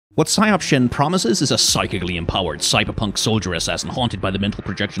What Psy-ops Shen promises is a psychically empowered cyberpunk soldier assassin haunted by the mental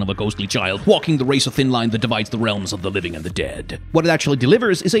projection of a ghostly child, walking the razor thin line that divides the realms of the living and the dead. What it actually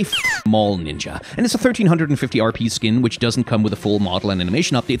delivers is a mall ninja, and it's a 1350 RP skin which doesn't come with a full model and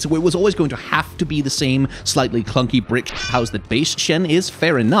animation update, so it was always going to have to be the same slightly clunky brick house that base Shen is,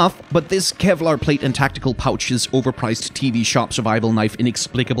 fair enough, but this Kevlar plate and tactical pouches, overpriced TV shop survival knife,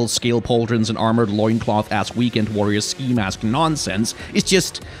 inexplicable scale pauldrons, and armored loincloth-ass weekend warrior ski mask nonsense is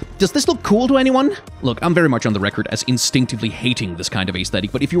just... Does this look cool to anyone? Look, I'm very much on the record as instinctively hating this kind of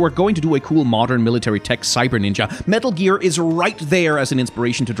aesthetic, but if you are going to do a cool modern military tech cyber ninja, Metal Gear is right there as an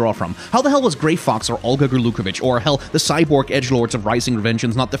inspiration to draw from. How the hell was Grey Fox or Olga Gurlukovich or hell, the cyborg edgelords of Rising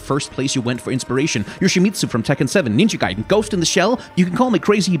Revengeance not the first place you went for inspiration? Yoshimitsu from Tekken 7, Ninja Gaiden, Ghost in the Shell? You can call me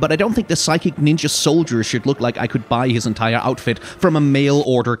crazy, but I don't think the psychic ninja soldier should look like I could buy his entire outfit from a mail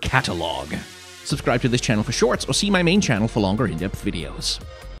order catalog. Subscribe to this channel for shorts or see my main channel for longer in-depth videos.